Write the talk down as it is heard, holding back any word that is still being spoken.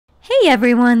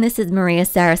everyone, this is Maria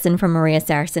Saracen from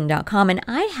mariasaracen.com, and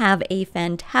I have a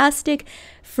fantastic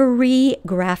free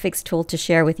graphics tool to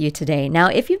share with you today. Now,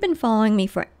 if you've been following me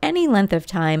for any length of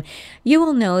time, you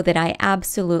will know that I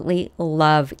absolutely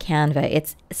love Canva.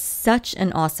 It's such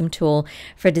an awesome tool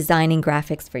for designing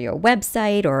graphics for your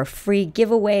website or free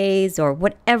giveaways or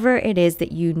whatever it is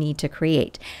that you need to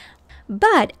create.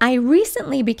 But I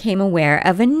recently became aware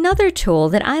of another tool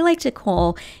that I like to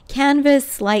call Canva's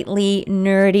slightly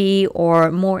nerdy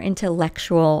or more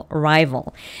intellectual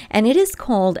rival, and it is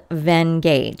called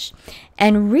Venngage.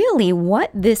 And really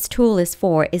what this tool is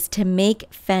for is to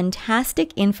make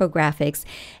fantastic infographics,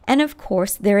 and of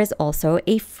course there is also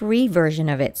a free version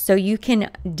of it. So you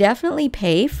can definitely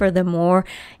pay for the more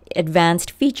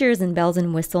advanced features and bells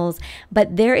and whistles,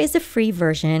 but there is a free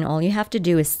version. All you have to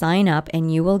do is sign up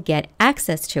and you will get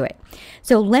access to it.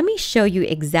 So let me show you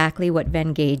exactly what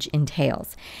Venngage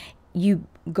entails. You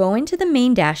go into the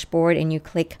main dashboard and you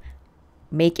click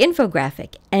Make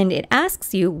Infographic, and it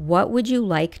asks you what would you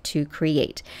like to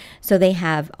create. So they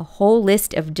have a whole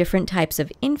list of different types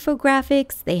of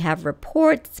infographics. They have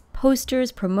reports,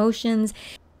 posters, promotions,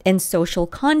 and social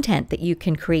content that you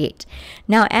can create.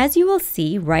 Now, as you will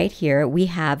see right here, we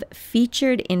have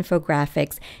featured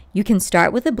infographics. You can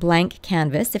start with a blank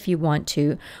canvas if you want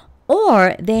to,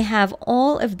 or they have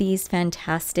all of these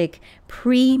fantastic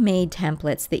pre-made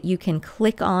templates that you can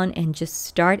click on and just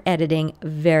start editing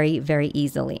very, very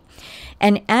easily.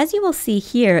 And as you will see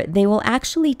here, they will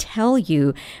actually tell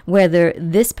you whether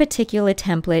this particular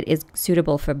template is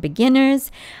suitable for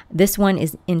beginners, this one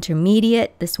is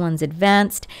intermediate, this one's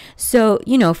advanced. So,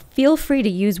 feel free to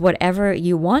use whatever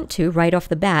you want to right off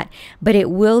the bat, but it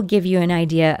will give you an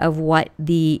idea of what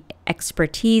the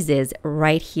expertise is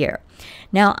right here.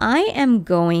 Now, I am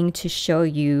going to show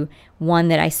you one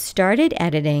that I started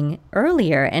editing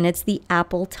earlier, and it's the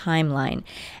Apple timeline.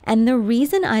 And the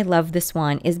reason I love this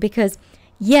one is because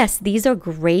yes, these are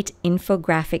great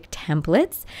infographic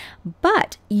templates,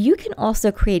 but you can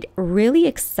also create really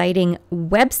exciting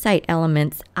website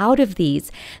elements out of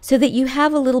these so that you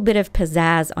have a little bit of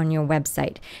pizzazz on your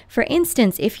website. For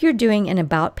instance, if you're doing an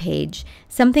about page,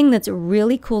 something that's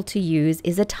really cool to use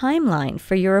is a timeline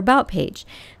for your about page.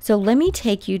 So let me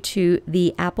take you to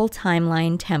the Apple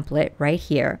timeline template right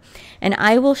here, and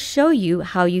I will show you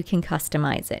how you can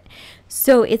customize it.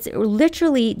 So it's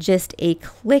literally just a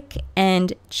click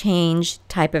and change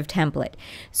type of template.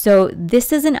 So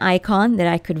this is an icon that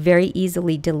I could very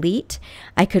easily delete.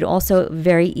 I could also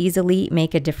very easily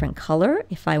make a different color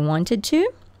if I wanted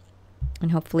to.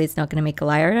 And hopefully it's not going to make a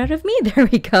liar out of me. There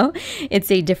we go.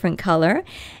 It's a different color.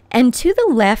 And to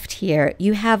the left here,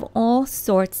 you have all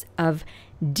sorts of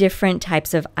different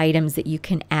types of items that you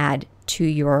can add to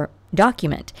your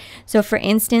document. So for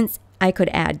instance, I could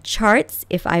add charts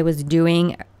if I was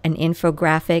doing an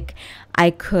infographic.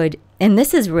 I could, and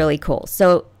this is really cool.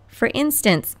 So for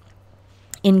instance,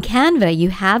 in Canva, you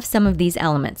have some of these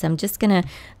elements. I'm just going to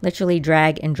literally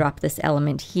drag and drop this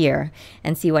element here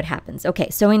and see what happens. Okay,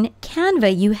 so in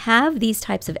Canva, you have these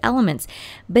types of elements,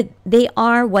 but they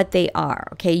are what they are.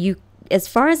 Okay, as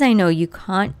far as I know, you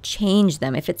can't change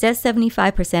them. If it says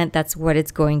 75%, that's what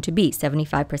it's going to be,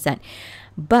 75%.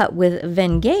 But with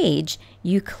Venngage,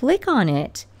 you click on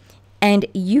it and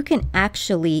you can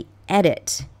actually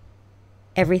edit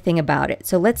everything about it.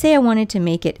 So let's say I wanted to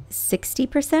make it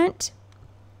 60%.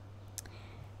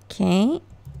 Okay,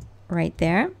 right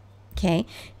there. Okay,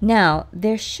 now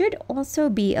there should also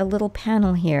be a little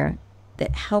panel here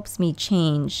that helps me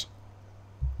change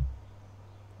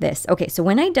this. Okay, so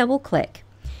when I double click,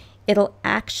 it'll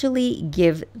actually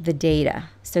give the data.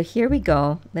 So here we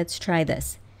go. Let's try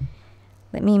this.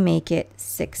 Let me make it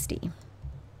 60.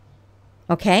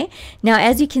 Okay, now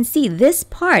as you can see, this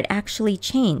part actually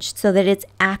changed so that it's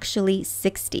actually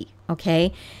 60.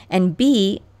 Okay, and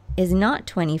B is not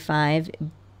 25.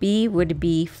 B would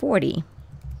be 40.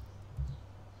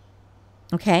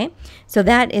 Okay, so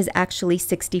that is actually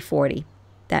 60-40.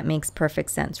 That makes perfect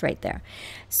sense right there.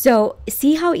 So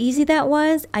see how easy that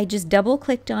was? I just double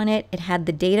clicked on it. It had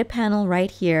the data panel right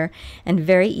here, and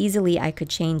very easily I could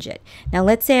change it. Now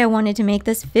let's say I wanted to make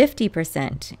this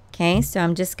 50%. Okay, so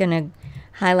I'm just going to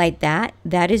highlight that.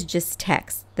 That is just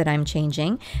text that I'm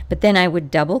changing. But then I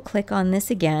would double click on this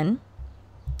again.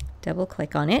 Double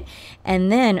click on it.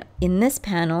 And then in this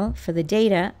panel for the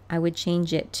data, I would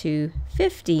change it to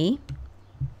 50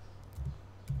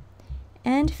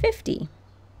 and 50.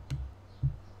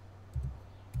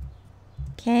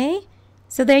 Okay,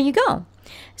 so there you go.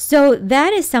 So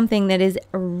that is something that is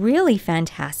really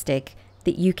fantastic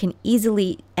that you can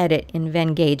easily edit in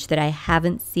Venngage that I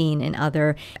haven't seen in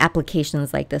other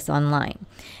applications like this online.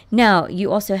 Now,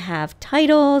 you also have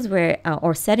titles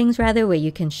or settings rather, where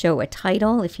you can show a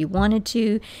title if you wanted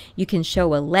to. You can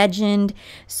show a legend.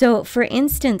 So for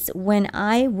instance, when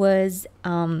I was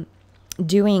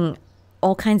doing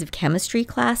all kinds of chemistry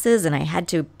classes and I had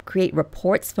to create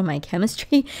reports for my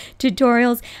chemistry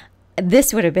tutorials,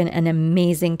 this would have been an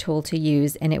amazing tool to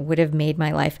use, and it would have made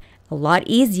my life a lot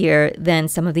easier than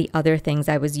some of the other things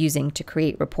I was using to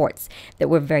create reports that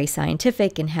were very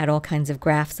scientific and had all kinds of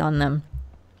graphs on them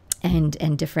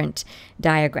and different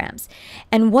diagrams.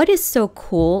 And what is so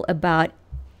cool about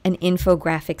an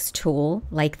infographics tool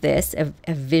like this,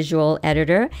 a visual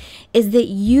editor, is that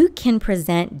you can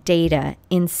present data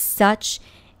in such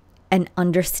an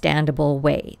understandable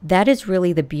way. That is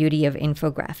really the beauty of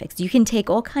infographics. You can take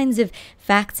all kinds of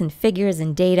facts and figures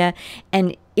and data,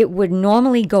 and it would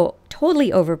normally go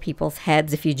totally over people's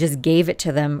heads if you just gave it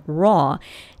to them raw.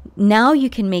 Now you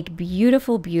can make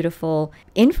beautiful, beautiful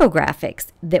infographics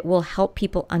that will help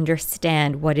people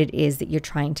understand what it is that you're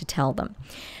trying to tell them.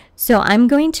 So I'm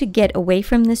going to get away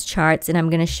from this charts, and I'm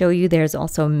going to show you there's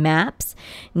also maps.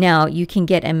 Now you can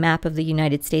get a map of the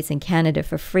United States and Canada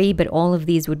for free, but all of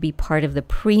these would be part of the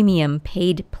premium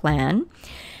paid plan.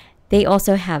 They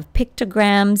also have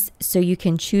pictograms, so you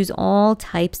can choose all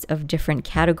types of different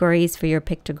categories for your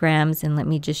pictograms. And let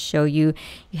me just show you,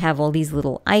 you have all these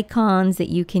little icons that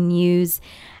you can use.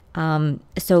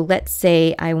 So let's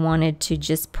say I wanted to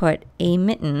just put a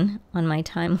mitten on my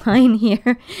timeline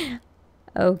here.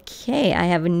 Okay, I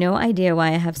have no idea why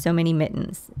I have so many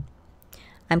mittens.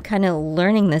 I'm kind of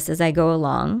learning this as I go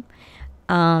along.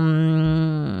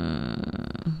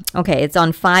 Okay, it's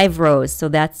on 5 rows, so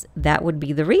that would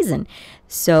be the reason.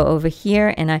 So over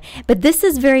here, but this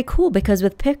is very cool because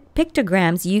with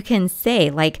pictograms, you can say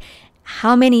like,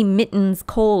 how many mittens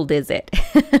cold is it,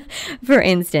 for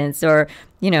instance, or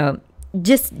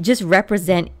just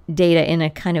represent data in a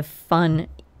kind of fun,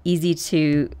 easy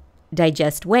to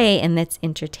digest way, and that's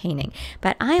entertaining.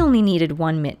 But I only needed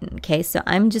 1 mitten, okay? So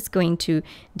I'm just going to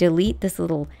delete this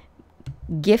little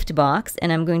gift box,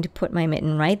 and I'm going to put my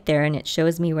mitten right there, and it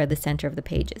shows me where the center of the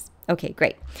page is. Okay,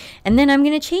 great. And then I'm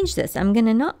going to change this. I'm going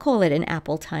to not call it an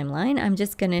Apple timeline. I'm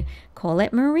just going to call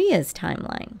it Maria's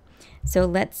timeline. So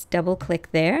let's double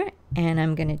click there, and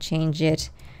I'm going to change it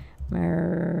Maria's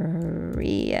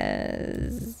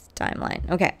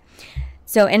timeline. Okay.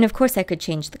 So, and of course I could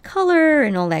change the color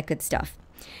and all that good stuff.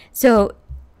 So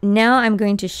now I'm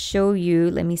going to show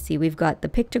you, let me see, we've got the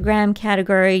pictogram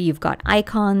category, you've got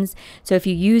icons. So if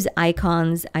you use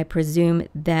icons, I presume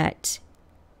that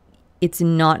it's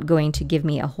not going to give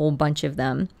me a whole bunch of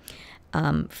them.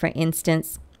 For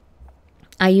instance,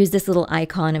 I use this little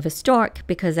icon of a stork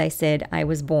because I said I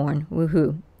was born,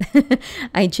 woohoo.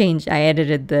 I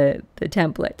edited the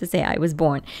template to say I was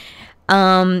born.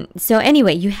 So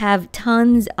anyway, you have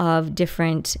tons of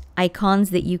different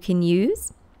icons that you can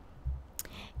use.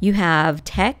 You have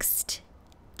text,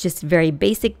 just very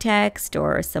basic text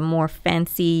or some more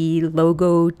fancy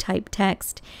logo type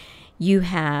text. You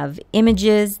have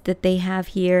images that they have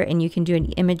here, and you can do an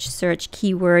image search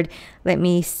keyword. Let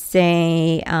me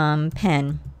say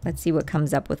pen. Let's see what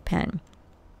comes up with pen.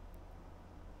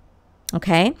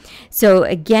 Okay, so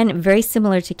again, very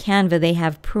similar to Canva, they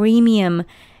have premium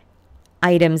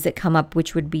items that come up,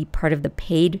 which would be part of the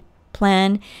paid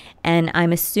plan, and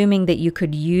I'm assuming that you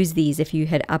could use these if you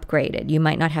had upgraded. You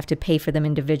might not have to pay for them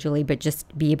individually, but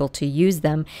just be able to use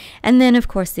them. And then of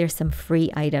course there's some free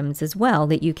items as well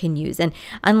that you can use, and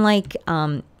unlike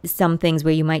some things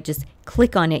where you might just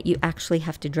click on it, you actually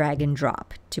have to drag and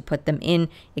drop to put them in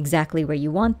exactly where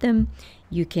you want them.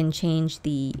 You can change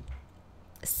the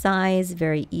size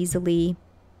very easily,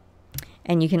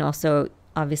 and you can also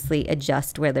obviously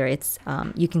adjust whether it's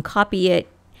you can copy it,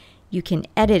 you can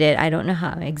edit it. I don't know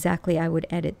how exactly I would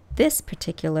edit this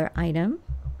particular item.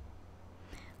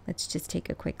 Let's just take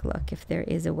a quick look if there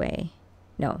is a way.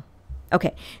 No.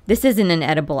 Okay, this isn't an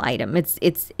editable item.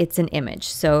 It's an image,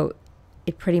 so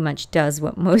it pretty much does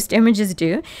what most images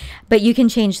do, but you can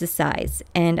change the size,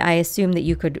 and I assume that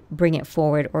you could bring it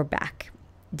forward or back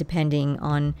depending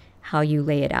on how you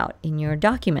lay it out in your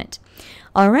document.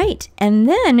 All right, and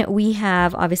then we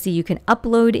have, obviously you can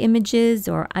upload images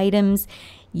or items.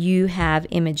 You have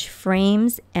image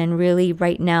frames, and really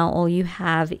right now all you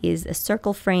have is a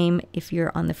circle frame if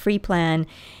you're on the free plan,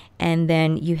 and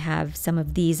then you have some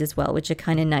of these as well, which are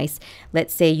kind of nice.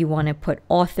 Let's say you want to put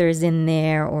authors in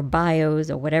there or bios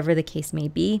or whatever the case may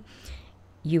be.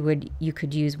 You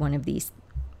could use one of these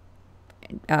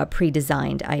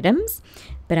pre-designed items,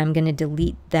 but I'm going to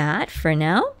delete that for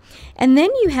now. And then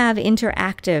you have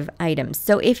interactive items.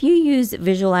 So if you use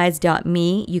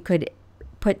visualize.me, you could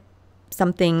put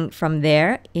something from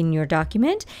there in your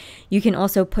document. You can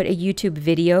also put a YouTube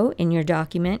video in your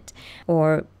document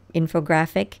or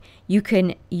infographic. You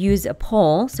can use a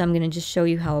poll. So I'm going to just show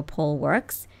you how a poll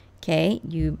works. Okay,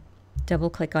 you double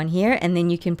click on here and then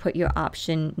you can put your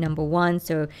option number 1.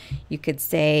 So you could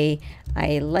say,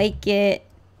 I like it,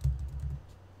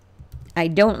 I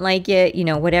don't like it, you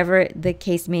know, whatever the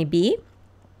case may be.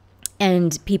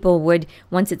 And people would,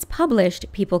 once it's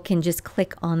published, people can just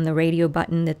click on the radio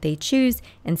button that they choose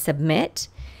and submit.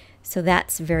 So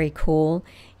that's very cool.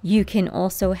 You can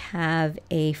also have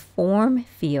a form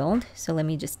field. So let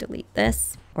me just delete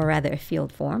this, or rather a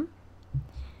field form.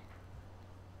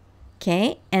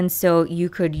 Okay, and so you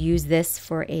could use this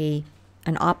for an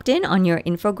opt-in on your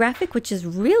infographic, which is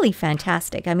really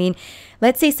fantastic. I mean,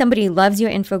 let's say somebody loves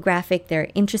your infographic, they're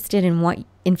interested in what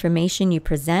information you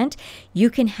present.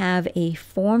 You can have a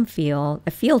field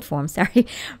form,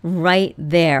 right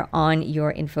there on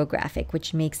your infographic,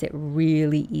 which makes it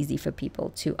really easy for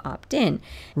people to opt in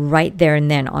right there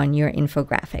and then on your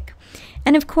infographic.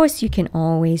 And of course, you can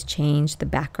always change the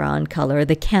background color,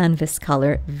 the canvas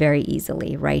color, very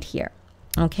easily right here.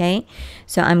 Okay,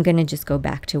 so I'm going to just go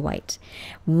back to white.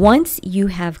 Once you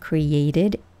have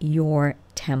created your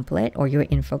template or your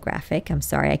infographic, I'm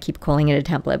sorry, I keep calling it a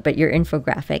template, but your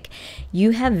infographic,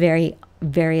 you have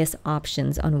various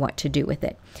options on what to do with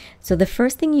it. So the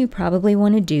first thing you probably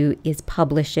want to do is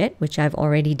publish it, which I've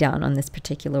already done on this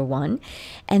particular one.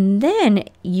 And then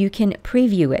you can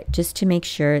preview it just to make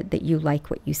sure that you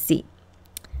like what you see.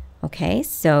 Okay,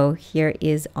 so here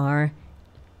is our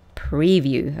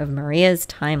preview of Maria's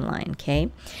timeline. Okay,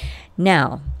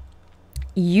 now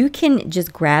you can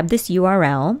just grab this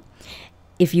URL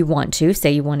if you want to.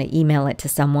 Say you want to email it to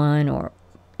someone or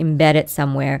embed it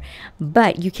somewhere,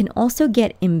 but you can also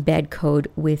get embed code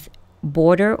with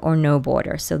border or no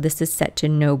border. So this is set to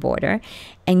no border,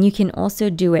 and you can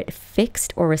also do it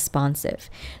fixed or responsive.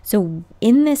 So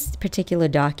in this particular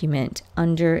document,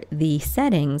 under the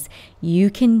settings, you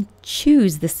can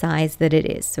choose the size that it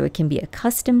is. So it can be a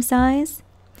custom size,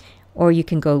 or you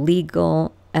can go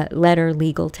legal, letter,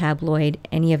 legal, tabloid,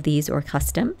 any of these, or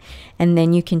custom, and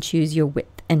then you can choose your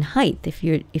width and height if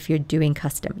you're doing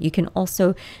custom. You can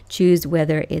also choose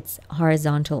whether it's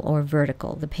horizontal or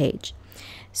vertical, the page.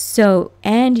 So,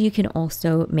 and you can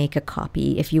also make a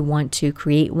copy if you want to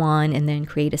create one and then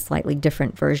create a slightly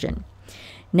different version.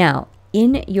 Now,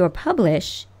 in your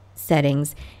publish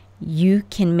settings, you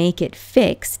can make it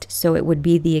fixed, so it would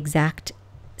be the exact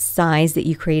size that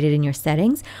you created in your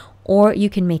settings, or you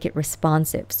can make it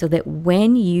responsive so that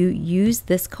when you use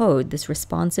this code, this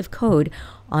responsive code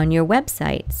on your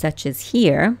website, such as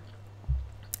here,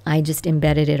 I just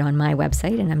embedded it on my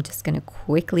website and I'm just going to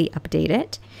quickly update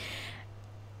it.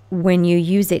 When you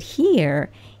use it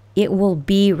here, it will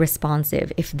be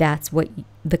responsive if that's what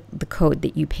the code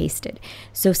that you pasted.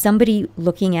 So somebody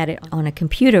looking at it on a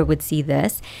computer would see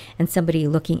this, and somebody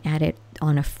looking at it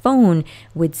on a phone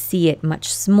would see it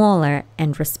much smaller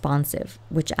and responsive,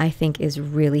 which I think is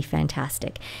really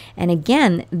fantastic. And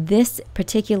again, this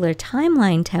particular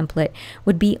timeline template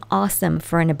would be awesome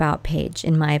for an about page,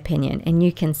 in my opinion. And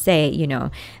you can say, you know,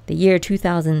 the year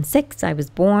 2006 I was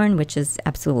born, which is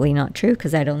absolutely not true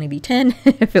because I'd only be 10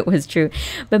 if it was true.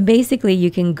 But basically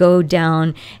you can go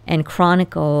down and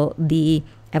chronicle the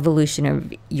evolution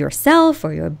of yourself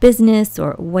or your business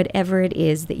or whatever it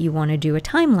is that you want to do a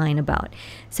timeline about.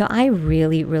 So I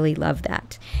really, really love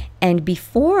that. And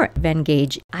before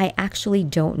Venngage, I actually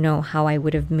don't know how I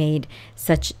would have made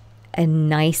such a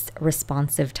nice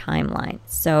responsive timeline.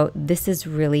 So this is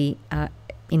really,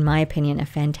 in my opinion, a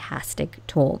fantastic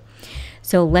tool.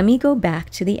 So let me go back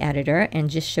to the editor and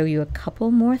just show you a couple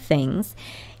more things.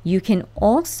 You can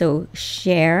also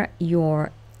share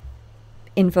your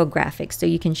infographics. So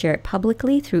you can share it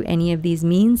publicly through any of these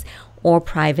means or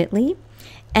privately.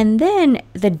 And then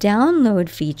the download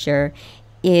feature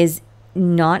is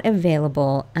not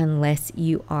available unless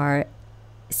you are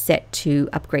set to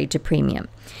upgrade to premium.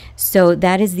 So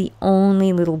that is the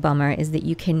only little bummer, is that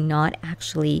you cannot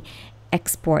actually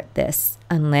export this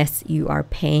unless you are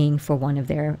paying for one of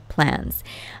their plans.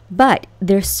 But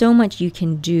there's so much you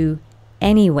can do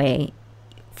anyway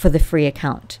for the free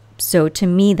account. So to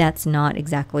me, that's not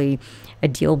exactly a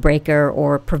deal breaker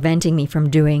or preventing me from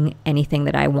doing anything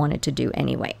that I wanted to do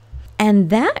anyway.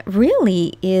 And that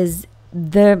really is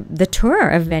the tour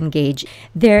of Venngage.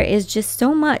 There is just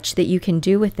so much that you can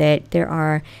do with it. There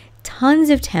are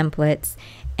tons of templates,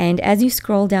 And as you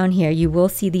scroll down here, you will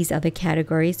see these other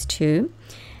categories too.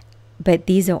 But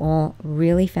these are all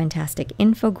really fantastic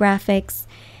infographics.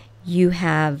 You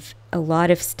have a lot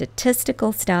of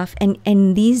statistical stuff,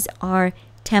 and these are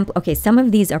okay, some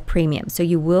of these are premium, so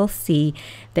you will see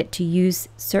that to use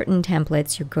certain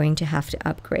templates, you're going to have to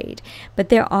upgrade. But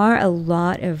there are a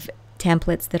lot of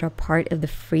templates that are part of the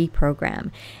free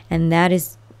program, and that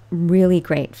is really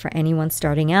great for anyone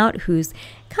starting out who's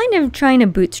kind of trying to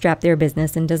bootstrap their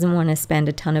business and doesn't want to spend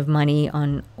a ton of money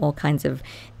on all kinds of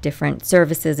different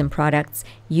services and products.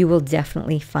 You will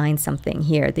definitely find something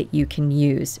here that you can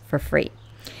use for free.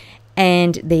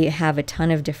 And they have a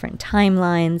ton of different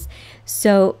timelines.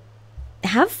 So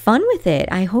have fun with it.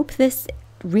 I hope this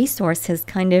resource has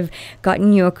kind of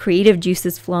gotten your creative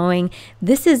juices flowing.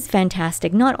 This is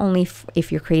fantastic, not only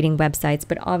if you're creating websites,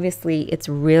 but obviously it's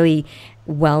really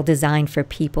well designed for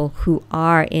people who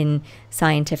are in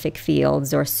scientific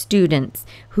fields or students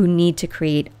who need to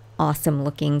create awesome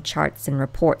looking charts and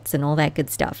reports and all that good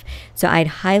stuff. So I'd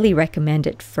highly recommend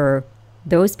it for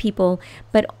those people,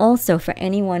 but also for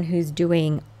anyone who's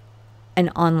doing an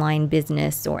online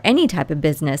business or any type of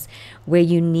business where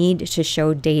you need to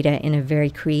show data in a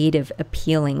very creative,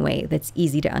 appealing way that's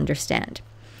easy to understand.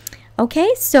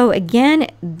 Okay, so again,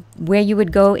 where you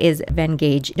would go is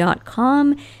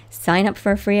Venngage.com, sign up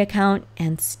for a free account,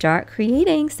 and start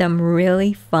creating some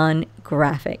really fun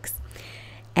graphics.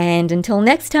 And until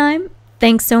next time,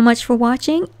 thanks so much for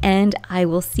watching, and I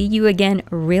will see you again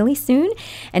really soon.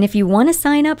 And if you want to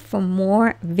sign up for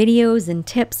more videos and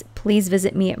tips, please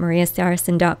visit me at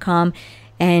mariasaracen.com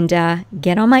and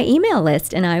get on my email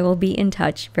list, and I will be in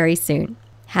touch very soon.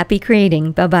 Happy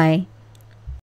creating. Bye-bye.